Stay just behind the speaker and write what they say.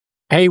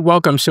Hey,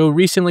 welcome. So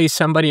recently,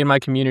 somebody in my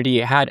community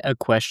had a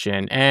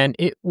question, and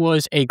it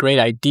was a great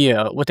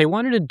idea. What they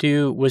wanted to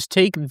do was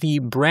take the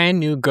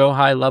brand new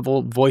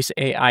GoHighLevel voice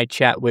AI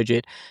chat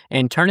widget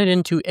and turn it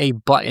into a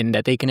button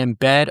that they can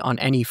embed on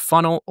any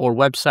funnel or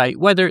website,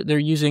 whether they're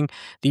using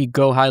the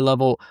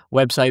GoHighLevel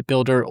website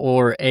builder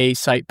or a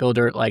site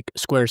builder like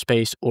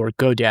Squarespace or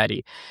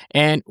GoDaddy.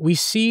 And we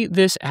see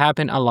this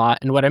happen a lot.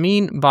 And what I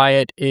mean by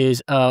it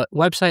is a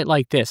website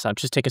like this. I'll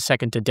just take a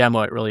second to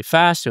demo it really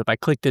fast. So if I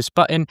click this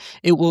button,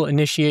 it will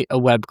initiate a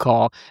web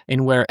call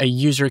in where a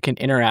user can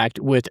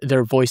interact with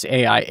their voice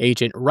AI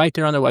agent right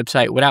there on their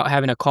website without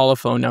having to call a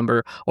phone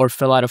number or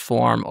fill out a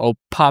form or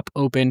pop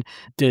open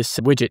this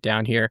widget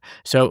down here.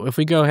 So if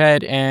we go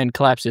ahead and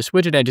collapse this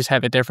widget, I just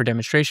have it there for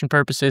demonstration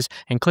purposes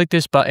and click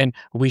this button,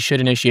 we should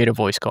initiate a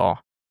voice call.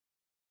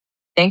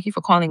 Thank you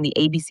for calling the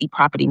ABC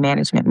Property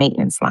Management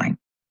Maintenance Line.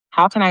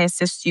 How can I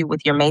assist you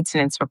with your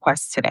maintenance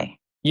request today?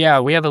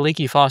 Yeah, we have a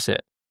leaky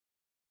faucet.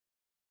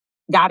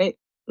 Got it?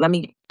 Let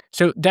me.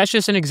 So that's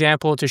just an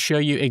example to show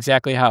you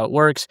exactly how it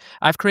works.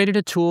 I've created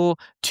a tool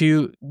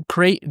to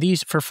create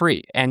these for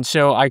free. And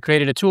so I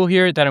created a tool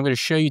here that I'm going to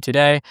show you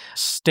today.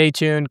 Stay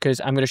tuned because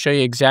I'm going to show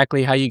you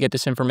exactly how you get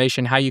this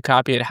information, how you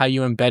copy it, how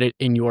you embed it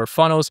in your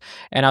funnels,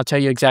 and I'll tell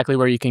you exactly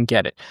where you can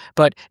get it.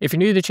 But if you're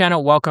new to the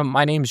channel, welcome.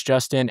 My name's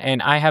Justin,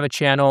 and I have a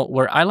channel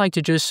where I like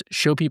to just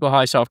show people how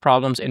I solve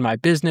problems in my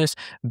business,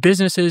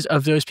 businesses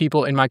of those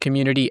people in my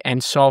community,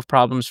 and solve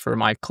problems for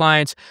my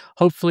clients.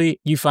 Hopefully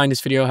you find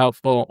this video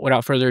helpful.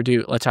 Without further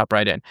ado, let's hop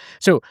right in.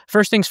 So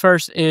first things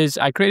first is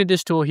I created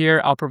this tool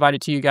here. I'll provide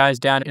it to you guys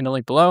down in the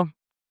link below.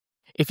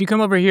 If you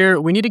come over here,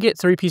 we need to get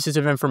three pieces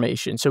of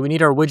information. So we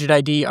need our widget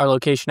ID, our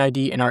location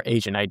ID, and our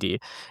agent ID.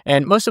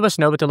 And most of us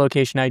know what the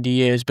location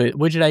ID is, but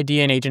widget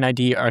ID and agent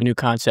ID are a new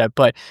concept.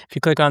 But if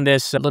you click on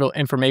this little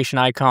information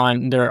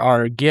icon, there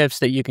are GIFs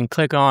that you can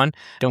click on.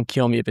 Don't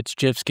kill me if it's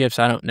GIFs,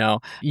 I don't know.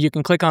 You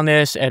can click on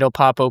this, it'll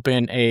pop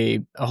open a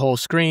whole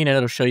screen, and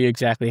it'll show you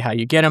exactly how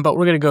you get them. But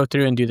we're going to go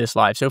through and do this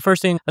live. So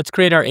first thing, let's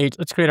create our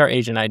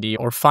agent ID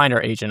or find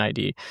our agent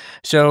ID.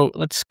 So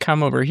let's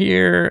come over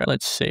here.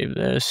 Let's save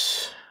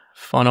this.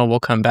 Funnel, we'll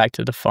come back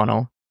to the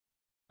funnel.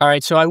 All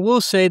right, so I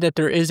will say that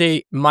there is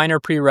a minor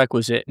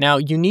prerequisite. Now,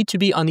 you need to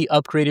be on the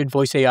upgraded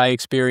voice AI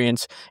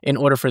experience in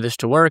order for this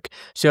to work.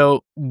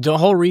 So the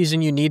whole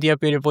reason you need the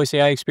upgraded voice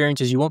AI experience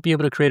is you won't be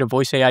able to create a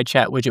voice AI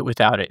chat widget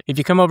without it. If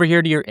you come over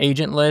here to your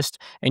agent list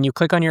and you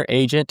click on your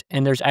agent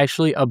and there's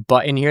actually a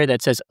button here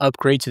that says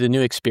upgrade to the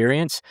new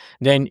experience,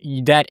 then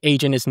that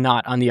agent is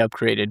not on the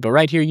upgraded. But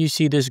right here, you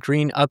see this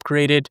green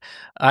upgraded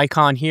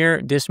icon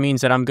here. This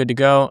means that I'm good to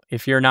go.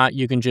 If you're not,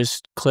 you can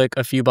just click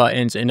a few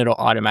buttons and it'll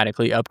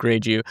automatically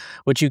upgrade you.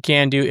 What you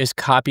can do is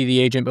copy the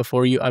agent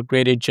before you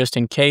upgrade it just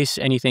in case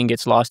anything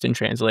gets lost in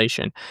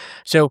translation.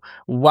 So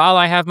while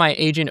I have my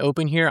agent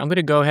open here, I'm going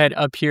to go ahead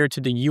up here to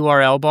the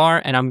URL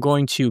bar and I'm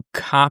going to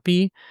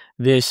copy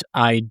this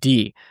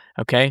ID.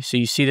 Okay, so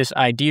you see this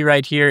ID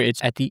right here.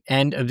 It's at the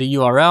end of the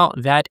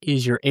URL. That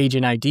is your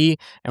agent ID.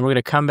 And we're going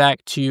to come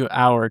back to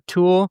our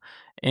tool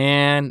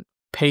and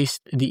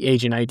paste the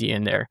agent ID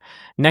in there.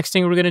 Next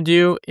thing we're going to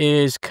do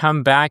is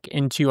come back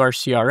into our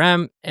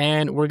CRM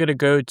and we're going to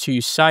go to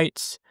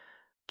sites,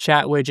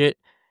 chat widget.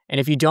 And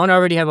if you don't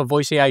already have a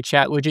voice AI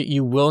chat widget,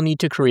 you will need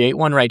to create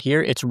one right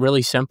here. It's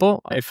really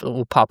simple.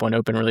 We'll pop one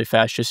open really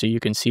fast just so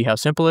you can see how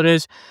simple it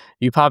is.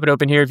 You pop it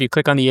open here. If you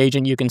click on the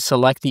agent, you can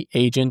select the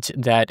agent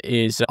that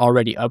is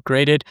already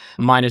upgraded.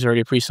 Mine is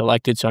already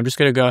pre-selected. So I'm just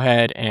going to go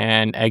ahead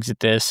and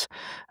exit this.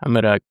 I'm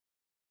going to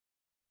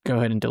go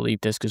ahead and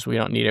delete this because we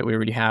don't need it. We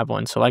already have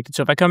one selected.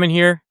 So if I come in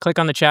here, click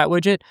on the chat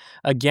widget,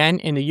 again,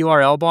 in the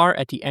URL bar,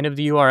 at the end of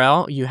the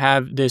URL, you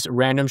have this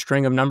random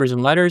string of numbers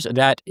and letters.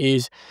 That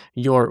is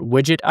your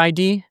widget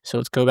ID. So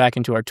let's go back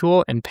into our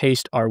tool and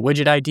paste our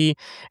widget ID.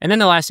 And then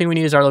the last thing we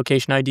need is our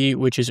location ID,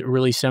 which is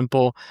really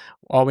simple.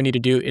 All we need to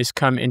do is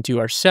come into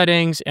our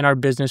settings and our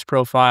business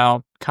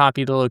profile,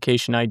 copy the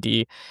location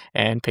ID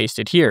and paste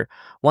it here.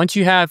 Once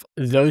you have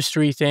those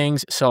three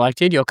things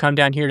selected, you'll come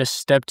down here to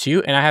step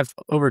 2. And I have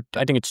over,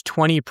 I think it's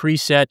 20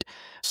 preset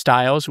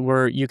styles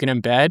where you can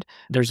embed.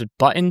 There's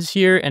buttons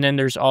here, and then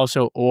there's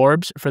also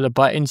orbs. For the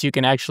buttons, you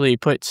can actually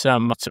put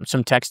some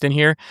text in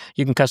here.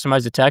 You can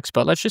customize the text,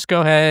 but let's just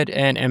go ahead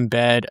and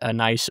embed a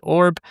nice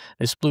orb.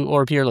 This blue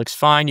orb here looks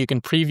fine. You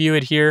can preview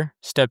it here.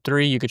 Step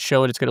 3, you could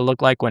show what it's going to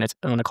look like when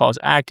the call is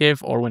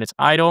active or when it's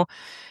idle.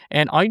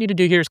 And all you need to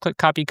do here is click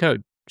copy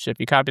code. So if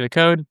you copy the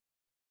code,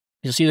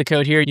 you'll see the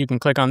code here. You can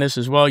click on this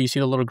as well. You see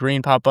the little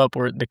green pop up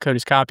where the code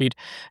is copied.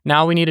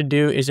 Now all we need to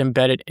do is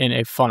embed it in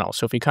a funnel.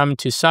 So if we come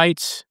to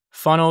sites,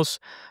 funnels,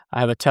 I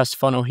have a test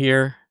funnel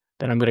here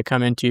that I'm going to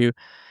come into.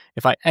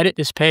 If I edit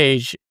this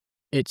page,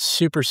 it's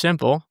super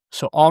simple.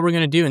 So all we're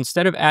going to do,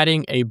 instead of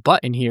adding a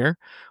button here,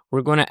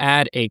 we're going to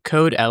add a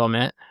code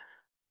element.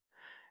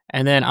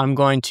 And then I'm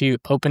going to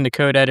open the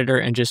code editor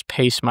and just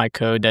paste my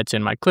code that's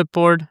in my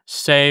clipboard,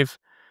 save.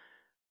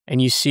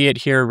 And you see it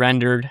here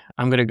rendered.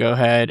 I'm going to go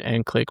ahead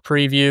and click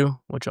preview,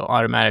 which will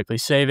automatically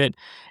save it.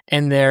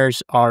 And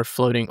there's our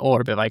floating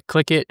orb. If I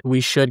click it, we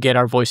should get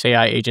our voice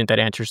AI agent that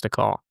answers the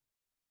call.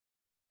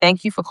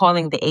 Thank you for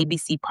calling the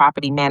ABC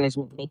Property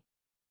Management Meeting.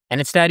 And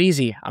it's that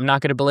easy. I'm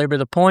not going to belabor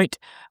the point.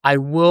 I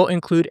will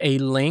include a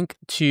link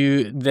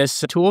to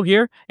this tool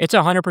here. It's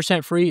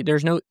 100% free.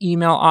 There's no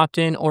email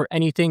opt-in or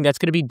anything. That's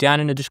going to be down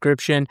in the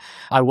description.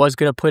 I was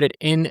going to put it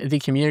in the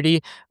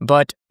community,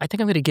 but I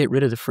think I'm going to get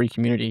rid of the free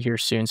community here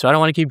soon. So I don't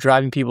want to keep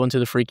driving people into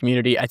the free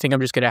community. I think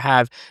I'm just going to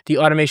have the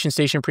Automation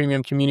Station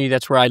Premium community.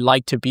 That's where I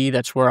like to be.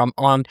 That's where I'm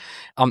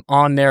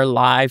on there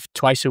live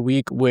twice a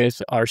week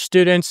with our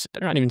students.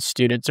 They're not even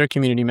students, they're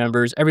community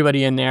members.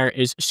 Everybody in there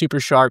is super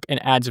sharp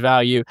and adds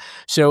value.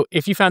 So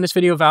if you found this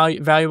video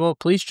valuable,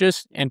 please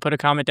just put a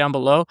comment down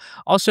below.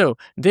 Also,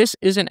 this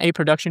isn't a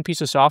production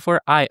piece of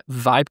software. I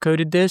vibe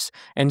coded this.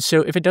 And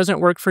so if it doesn't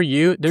work for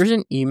you, there's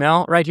an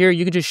email right here.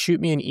 You can just shoot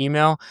me an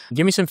email,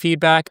 give me some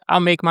feedback.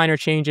 I'll make minor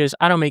changes.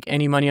 I don't make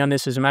any money on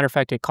this. As a matter of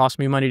fact, it costs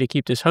me money to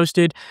keep this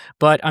hosted,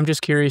 but I'm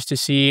just curious to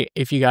see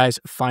if you guys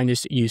find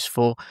this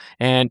useful.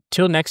 And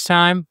till next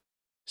time,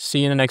 see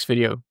you in the next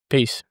video.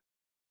 Peace.